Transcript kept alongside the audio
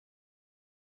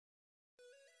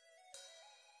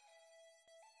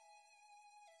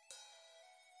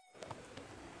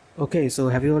Okay, so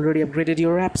have you already upgraded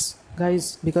your apps,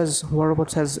 guys? Because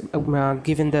Robots has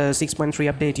given the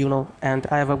 6.3 update, and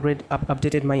I have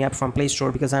updated my app from Play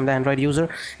Store because I'm the Android user.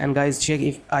 And guys, check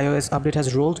if iOS update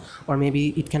has rolled, or maybe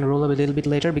it can roll a little bit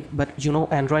later. But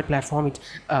Android platform, it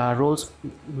rolls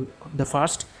the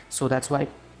first, so that's why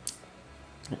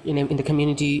in the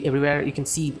community everywhere you can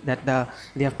see that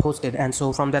they have posted. And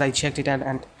so from that I checked it,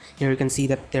 and here you can see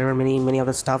that there are many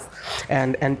other stuff,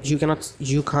 and you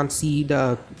can't see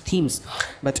the themes,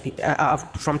 but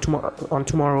from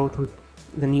tomorrow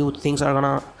the new things are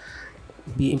gonna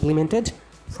be implemented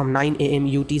from 9 a.m.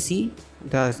 UTC,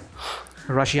 the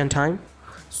Russian time.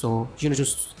 So you need to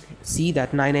see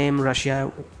that 9 a.m.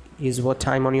 Russia is what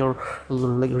time on your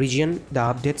region the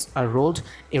updates are rolled.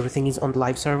 Everything is on the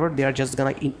live server. They are just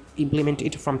gonna implement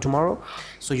it from tomorrow,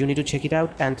 so you need to check it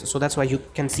out. And so that's why you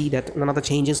can see that none of the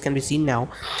changes can be seen now.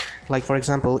 Like for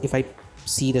example, if I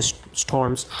see the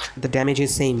storms, the damage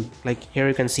is same. Like here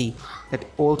you can see that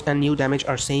old and new damage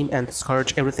are same, and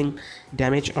scourge, everything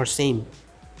damage are same.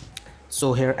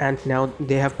 So here, and now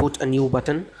they have put a new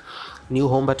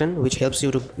home button, which helps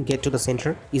you to get to the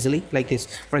center easily, like this.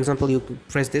 For example, you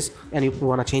press this and you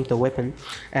want to change the weapon,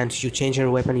 and you change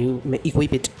your weapon, you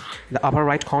equip it. The upper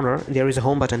right corner there is a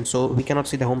home button, so we cannot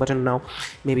see the home button now.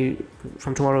 Maybe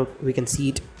from tomorrow we can see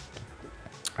it.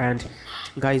 And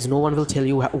guys, no one will tell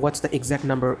you what's the exact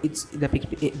number.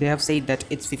 They have said that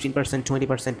it's 15%,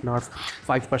 20% nerf,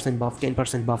 5% buff,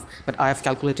 10% buff, but I have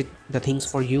calculated the things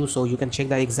for you, so you can check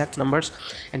the exact numbers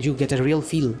and you get a real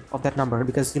feel of that number.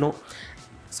 Because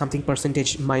something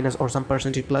percentage minus or some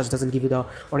percentage plus doesn't give you the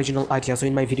original idea. So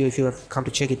in my video, if you have come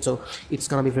to check it, so it's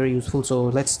gonna be very useful. So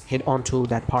let's head on to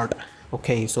that part.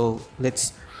 Okay, so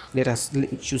let us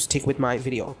stick with my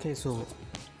video. Okay, so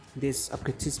this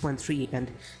upgrade 6.3,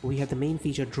 and we have the main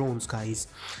feature drones, guys.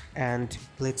 And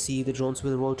let's see, the drones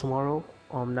will roll tomorrow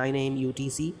on 9 a.m.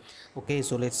 UTC. Okay,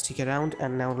 so let's stick around,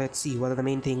 and now let's see what are the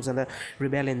main things and the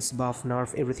rebalance, buff,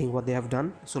 nerf, everything what they have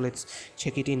done. So let's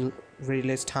check it in very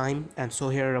less time. And so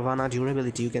here, Ravana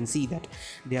durability, you can see that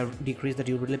they have decreased the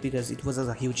durability because it was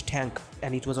a huge tank,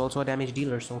 and it was also a damage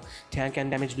dealer. So tank and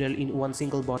damage dealer in one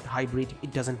single bot hybrid,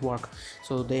 it doesn't work.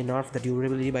 So they nerfed the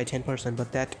durability by 10%,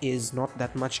 but that is not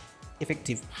that much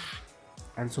effective.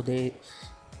 And so they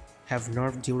have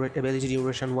nerfed ability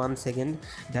duration 1 second.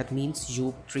 That means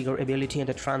you trigger ability and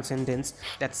a transcendence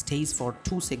that stays for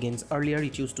 2 seconds. Earlier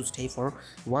it used to stay for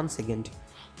 1 second.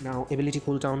 Now ability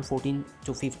cooldown 14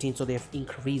 to 15, so they have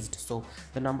increased. So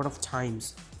the number of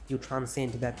times you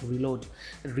transcend that reload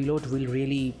will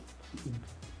really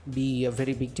be a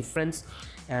very big difference,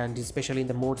 and especially in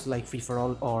the modes like free for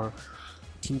all or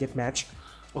team deathmatch.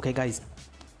 Okay guys,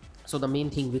 so the main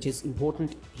thing which is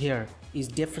important here is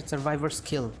deft survivor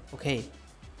skill. Okay,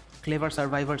 clever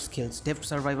survivor skills, deft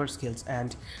survivor skills,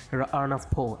 and earn of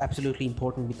Po, absolutely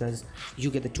important, because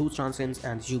you get the 2 transcends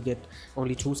and you get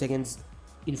only 2 seconds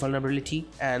invulnerability.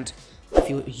 And if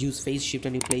you use phase shift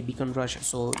and you play beacon rush,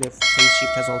 so the phase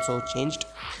shift has also changed,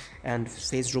 and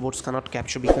phase robots cannot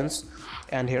capture beacons.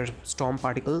 And here storm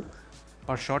particle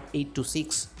per shot 8 to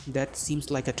 6, that seems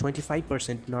like a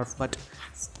 25% nerf, but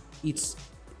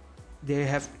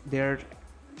they're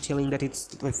telling that it's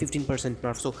 15%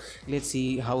 nerf. So let's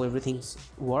see how everything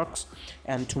works,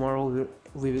 and tomorrow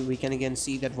we can again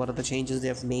see that what are the changes they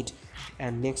have made.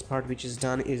 And next part which is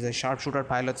done is a sharpshooter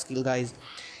pilot skill, guys.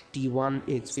 T1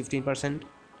 it's 15%,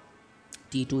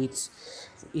 T2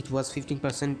 it was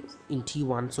 15% in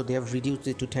T1, so they have reduced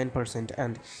it to 10%.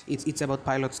 And it's about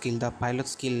pilot skill, the pilot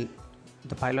skill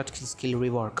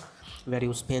rework, where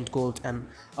you spend gold and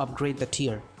upgrade the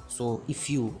tier. So if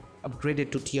you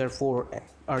upgraded to tier 4,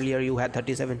 earlier you had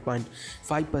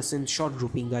 37.5% shot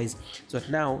grouping, guys, so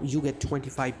now you get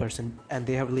 25%, and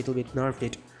they have a little bit nerfed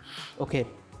it. Okay,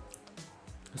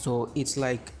 so it's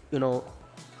like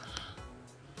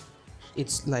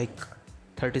it's like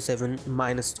 37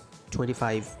 minus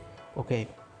 25. Okay,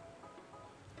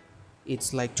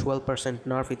 it's like 12%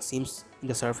 nerf, it seems, in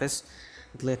the surface.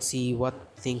 Let's see what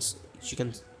things you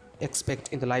can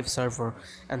expect in the live server.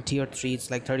 And tier 3 it's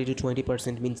like 30 to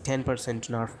 20%, means 10%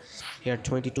 nerf. Here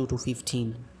 22 to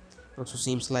 15 also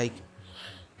seems like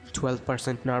 12%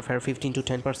 nerf. Here 15 to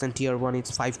 10%. Tier 1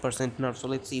 it's 5% nerf. So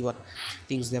let's see what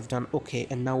things they've done. Okay,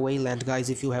 and now Wayland,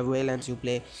 guys. If you have Wayland, you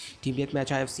play team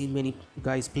deathmatch. I have seen many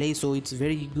guys play, so it's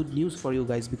very good news for you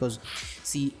guys, because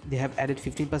see, they have added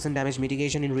 15% damage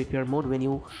mitigation in repair mode when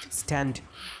you stand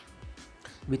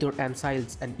with your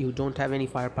missiles and you don't have any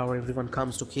firepower. Everyone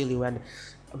comes to kill you, and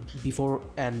before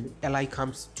an ally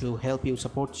comes to help you,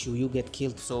 support you, you get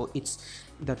killed. So it's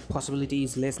the possibility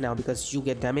is less now because you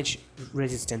get damage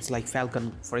resistance like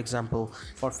Falcon, for example,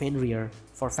 for Fenrir,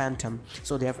 for Phantom.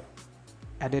 So they have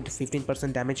added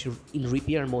 15% damage in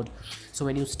repair mode. So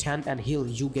when you stand and heal,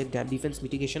 you get that defense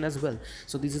mitigation as well.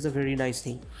 So this is a very nice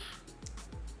thing.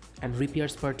 And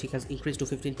repairs per tick has increased to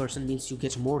 15%, means you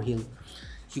get more heal.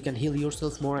 You can heal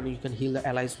yourself more and you can heal the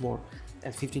allies more.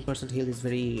 And 15% heal is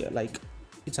very like,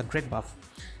 it's a great buff.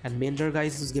 And Mender,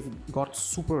 guys, is got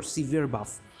super severe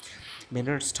buff.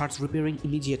 Mender starts repairing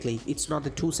immediately. It's not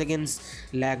the 2 seconds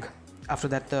lag after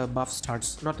that the buff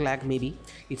starts. Not lag, maybe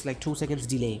it's like 2 seconds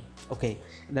delay. Okay,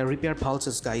 the repair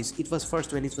pulses, guys, it was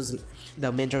first when it was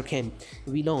the Mender came,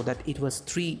 we know that it was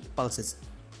 3 pulses.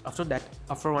 After that,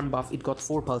 after one buff, it got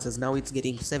 4 pulses. Now it's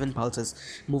getting 7 pulses.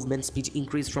 Movement speed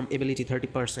increased from ability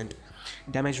 30%.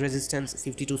 Damage resistance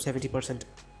 50 to 70%.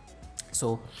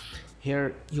 So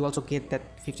here you also get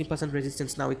that 15%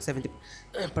 resistance. Now it's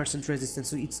 70% resistance.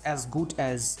 So it's as good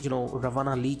as, you know,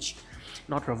 Ravana Leech.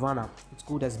 Not Ravana. It's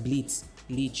good as Bleeds,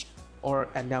 Leech, or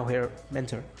and now here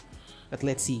Mentor. But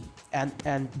let's see.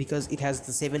 And because it has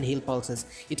the 7 heal pulses,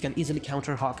 it can easily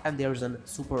counter Hawk. And there's a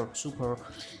super,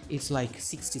 it's like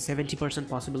 60-70%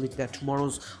 possibility that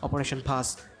tomorrow's Operation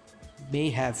Pass may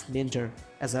have Mender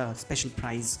as a special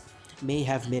prize. May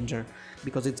have Mender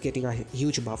because it's getting a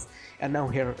huge buff. And now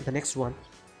here the next one,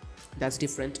 that's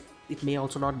different. It may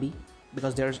also not be,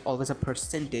 because there's always a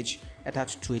percentage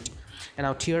attached to it. And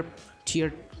now tier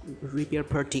repair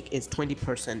per tick is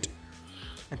 20%.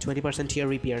 And 20% tier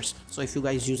repairs. So if you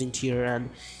guys using tier and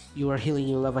you are healing,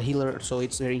 you love a healer, so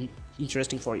it's very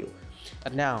interesting for you.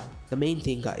 And now the main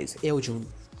thing, guys, Eojun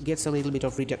gets a little bit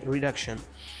of reduction,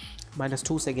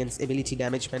 -2 seconds ability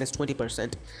damage,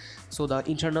 -20%. So the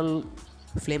internal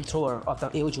flamethrower of the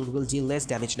Eojun will deal less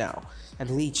damage now. And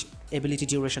Leech ability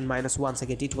duration -1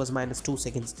 second. It was -2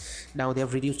 seconds. Now they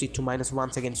have reduced it to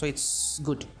 -1 second. So it's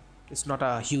good. It's not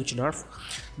a huge nerf,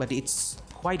 but it's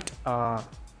quite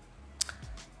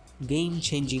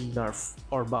game-changing nerf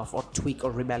or buff or tweak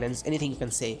or rebalance, anything you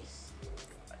can say.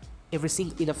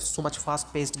 In a so much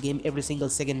fast-paced game, every single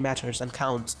second matters and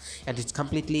counts, and it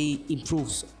completely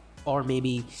improves or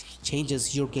maybe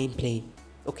changes your gameplay.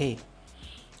 Okay,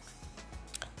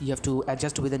 you have to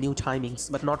adjust with the new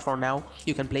timings, but not for now.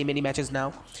 You can play many matches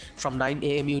now from 9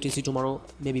 AM UTC tomorrow.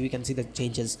 Maybe we can see the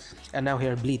changes. And now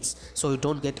here Blitz, so you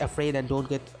don't get afraid and don't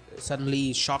get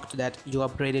suddenly shocked that you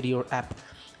upgraded your app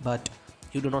but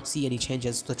you do not see any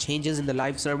changes. The changes in the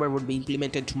live server would be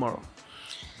implemented tomorrow.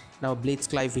 Now Blitz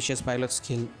Clive Vicious Pilot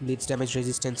Skill, Blitz damage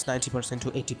resistance 90%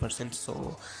 to 80%.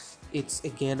 So it's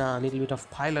again a little bit of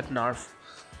pilot nerf.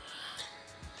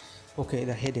 Okay,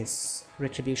 the Hades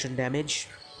retribution damage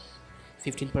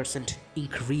 15%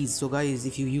 increase. So guys,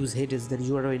 if you use Hades, then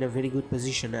you are in a very good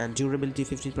position. And durability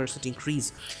 15%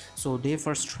 increase. So they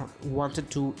first wanted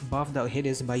to buff the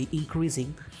Hades by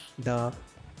increasing the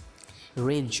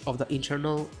range of the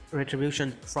internal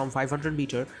retribution from 500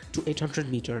 meter to 800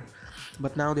 meter,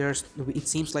 but now it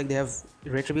seems like they have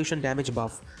retribution damage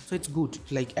buff, so it's good,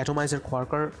 like atomizer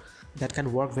quarker that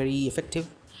can work very effective.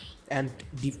 And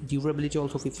durability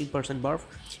also 15% buff,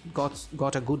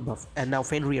 got a good buff. And now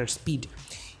Fenrir speed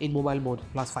in mobile mode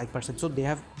 +5%. So they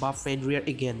have buff Fenrir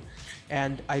again,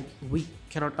 and we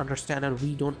cannot understand and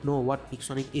we don't know what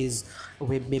Pixonic is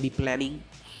maybe planning.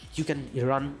 You can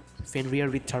run Fenrir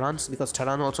with Terrans because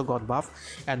Terran also got buff.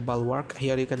 And Bulwark,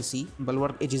 here you can see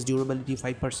Bulwark Aegis durability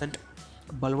 5%.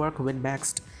 Bulwark when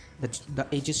maxed, the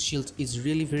Aegis shield is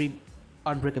really very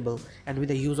unbreakable, and with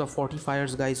the use of 40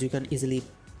 fires, guys, you can easily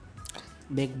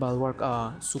make Bulwark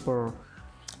a super,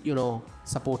 you know,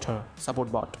 support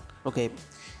bot. Okay,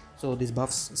 so these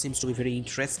buffs seems to be very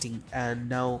interesting. And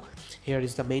now here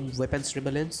is the main weapons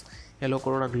Rebalance. Hello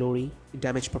Corona Glory,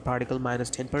 damage per particle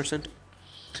 -10%.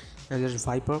 And there's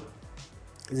Viper,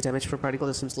 the damage per particle,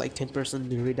 it seems like 10%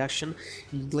 reduction.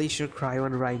 Glacier, Cryo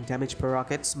and Rime, damage per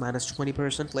rockets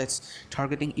 -20%. Let's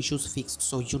targeting issues fixed.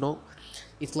 So you know,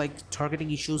 it's like targeting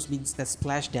issues means the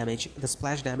splash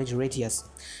damage radius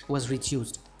was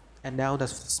reduced, and now the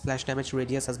splash damage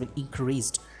radius has been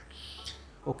increased.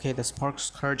 Okay, the Spark,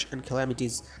 Scourge and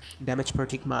Calamities, damage per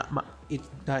tick it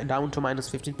down to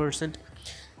 -15%.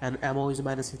 And ammo is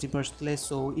 -50% less,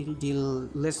 so it will deal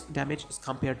less damage as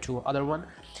compared to other one,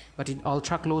 but in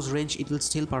ultra close range it will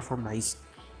still perform nice.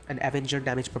 And Avenger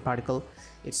damage per particle,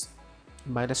 it's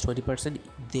 -20%.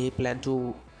 They plan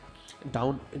to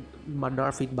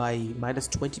nerf it by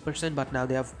 -20%, but now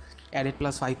they have added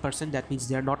 +5%. That means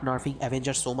they are not nerfing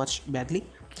Avenger so much badly.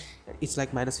 It's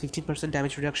like -15%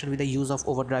 damage reduction with the use of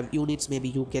overdrive units. Maybe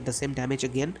you get the same damage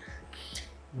again.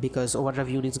 because overdrive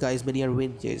units, guys, many are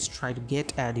ranges try to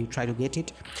get, and you try to get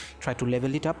it, try to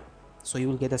level it up, so you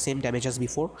will get the same damage as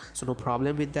before, so no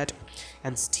problem with that.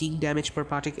 And sting damage per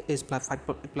particle is plus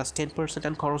 10%,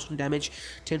 and corrosion damage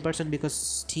 10%, because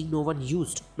sting no one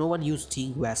used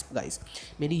sting wasp, guys.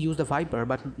 Many use the viper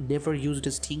but never used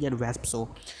the sting and wasp, so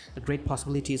a great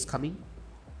possibility is coming.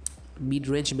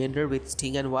 Mid-range mender with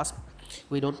sting and wasp,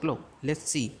 we don't know. Let's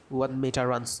see what meta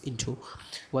runs into,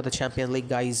 what the champion league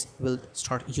guys will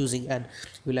start using, and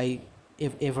will I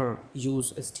ever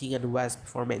use a sting and wasp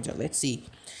for meta. Let's see.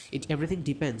 Everything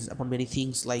depends upon many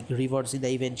things like rewards in the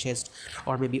event chest,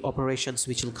 or maybe operations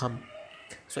which will come,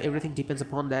 so everything depends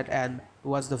upon that, and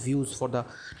what's the views for the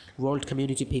world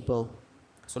community people.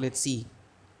 So let's see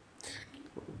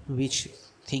which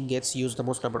thing gets used the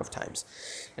most number of times.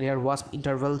 And here wasp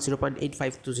interval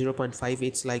 0.85 to 0.5,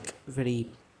 it's like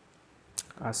very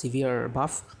severe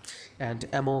buff, and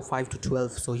ammo 5 to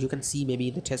 12. So you can see maybe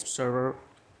the test server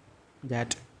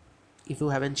that, if you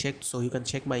haven't checked, so you can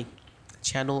check my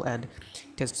channel and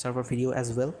test server video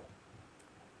as well.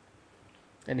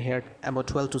 And here ammo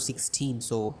 12 to 16,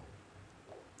 so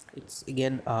it's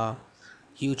again a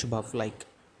huge buff, like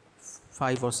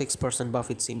 5 or 6% buff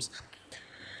it seems.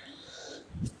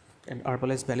 And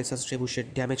Arbalest Ballista's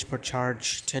trebuchet damage per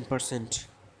charge 10%,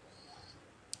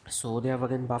 so they are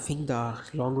again buffing the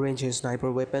long range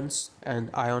sniper weapons, and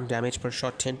ion damage per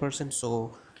shot 10%,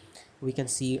 so we can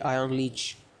see ion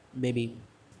leech, maybe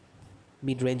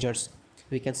mid-rangers,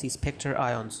 we can see spectre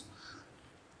ions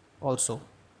also.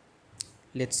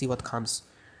 Let's see what comes.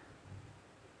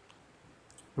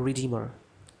 Redeemer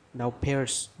now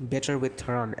pairs better with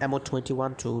Theron, ammo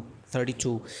 21 to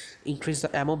 32, increase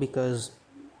the ammo because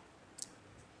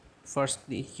first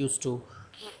it used to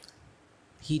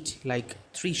hit like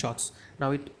 3 shots,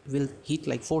 now it will hit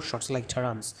like 4 shots like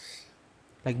Theron's,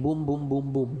 like boom boom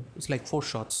boom boom, it's like 4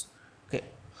 shots. Okay,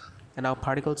 and now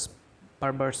particles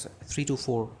per burst 3 to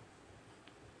 4,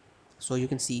 so you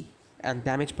can see, and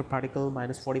damage per particle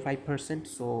minus 45%,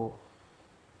 so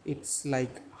it's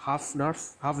like half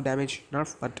nerf, half damage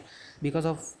nerf, but because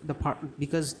of the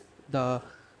because the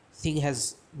thing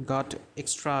has got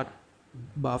extra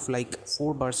buff like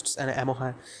 4 bursts, and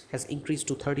ammo has increased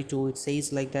to 32, it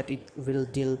says like that it will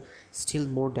deal still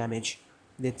more damage.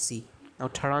 Let's see. Now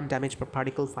Theron damage per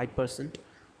particle 5%,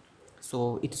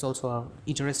 so it is also a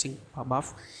interesting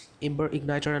buff. Ember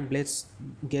igniter and blades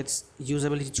gets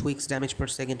usability tweaks, damage per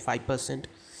second 5%.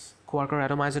 Quarker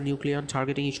atomizer nucleon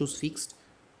targeting issues fixed,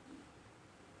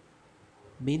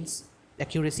 means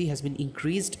accuracy has been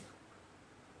increased.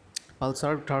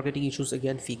 Pulsar targeting issues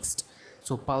again fixed,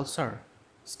 so Pulsar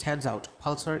stands out.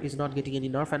 Pulsar is not getting any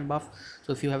nerf and buff,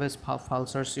 so if you have a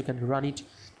Pulsars you can run it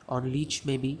on leech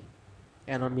maybe,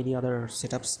 and on many other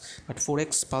setups, but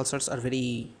 4x Pulsars are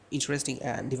very interesting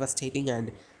and devastating.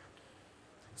 And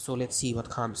so let's see what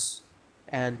comes.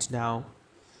 And now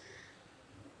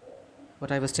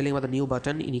what I was telling about the new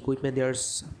button in equipment,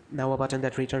 there's now a button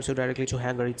that returns you directly to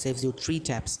hangar. It saves you 3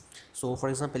 taps. So for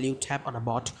example, you tap on a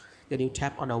bot, then you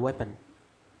tap on a weapon,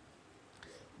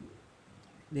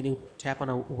 then you tap on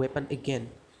a weapon again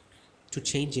to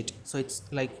change it, so it's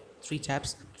like 3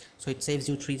 taps, so it saves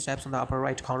you 3 taps. On the upper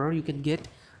right corner you can get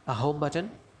a home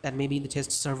button, and maybe in the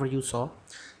test server you saw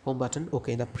home button.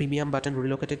 Okay, the premium button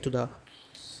relocated to the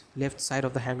left side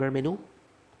of the hangar menu,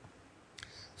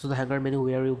 so the hangar menu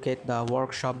where you get the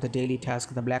workshop, the daily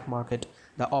task, the black market,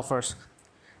 the offers,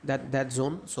 that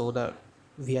zone, so the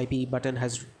VIP button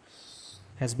has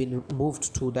been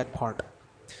moved to that part.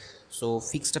 So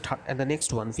fix the and the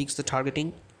next one, fix the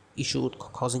targeting issue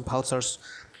causing pulsars,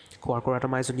 quarker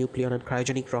atomizer nucleon and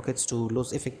cryogenic rockets to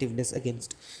lose effectiveness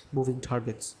against moving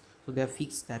targets. So they have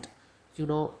fixed that. You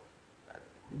know,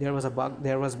 there was a bug,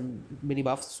 there was many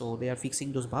buffs, so they are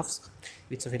fixing those buffs.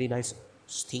 It's a very nice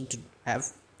thing to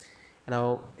have. And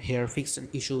now here fixed an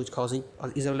issue which causing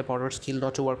Isabella Potter's skill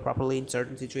not to work properly in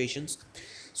certain situations,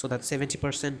 so that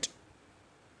 70%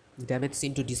 damage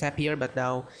seemed to disappear. But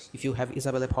now if you have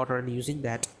Isabella Potter and using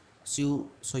that,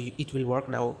 it will work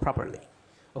now properly.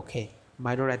 Okay,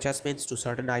 minor adjustments to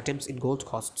certain items in gold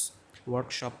costs,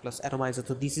 workshop plus atomizer.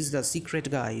 So this is the secret,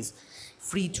 guys.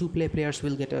 Free to play players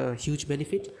will get a huge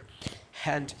benefit.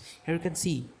 And here you can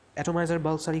see atomizer,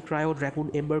 Balsari, cryo,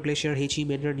 dragoon, ember, glacier, HE,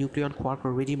 mender, nucleon,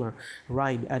 quarker, redeemer,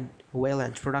 rime and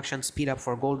wayland. Production speed up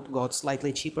for gold got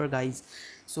slightly cheaper, guys.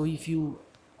 So if you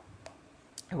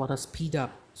want to speed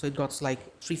up, so it got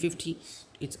like 350,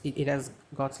 it has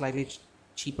got slightly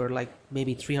cheaper, like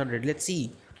maybe 300. Let's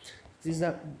see. This is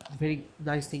a very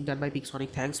nice thing done by Pixonic.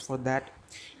 Thanks for that.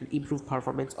 And improve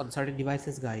performance on certain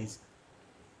devices, guys.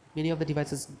 Many of the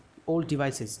devices old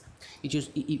devices.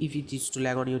 If it used to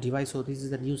lag on your device. So this is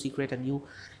the new secret and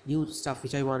new stuff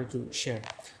which I wanted to share.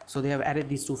 So they have added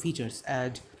these two features,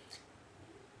 and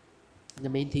the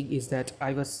main thing is that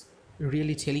I was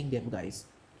really telling them, guys,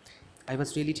 I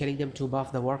was really telling them to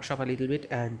buff the workshop a little bit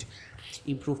and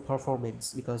improve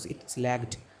performance because it's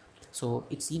lagged. So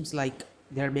it seems like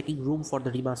they are making room for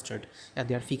the remastered, and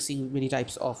they are fixing many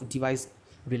types of device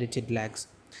related lags.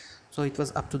 So it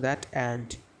was up to that,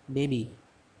 and maybe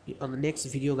on the next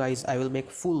video, guys, I will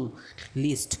make full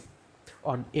list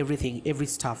on everything, every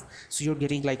stuff. So you're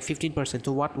getting like 15%.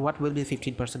 So what will be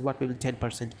 15%, what will be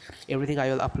 10%, everything I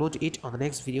will upload it on the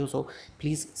next video. So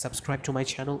please subscribe to my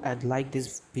channel and like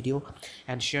this video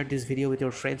and share this video with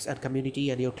your friends and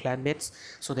community and your clanmates,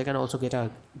 so they can also get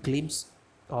a glimpse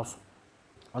of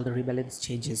all the Rebalance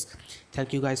changes.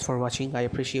 Thank you guys for watching. I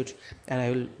appreciate, and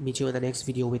I will meet you in the next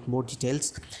video with more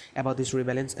details about this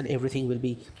Rebalance, and everything will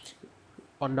be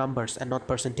on numbers and not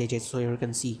percentages, so you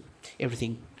can see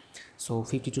everything. So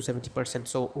 50 to 70%.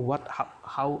 So what,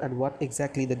 how and what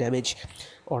exactly the damage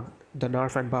or the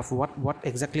nerf and buff, what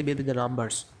exactly will be the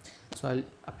numbers. So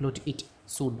I'll upload it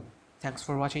soon. Thanks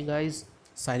for watching, guys.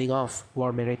 Signing off,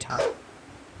 War Merita.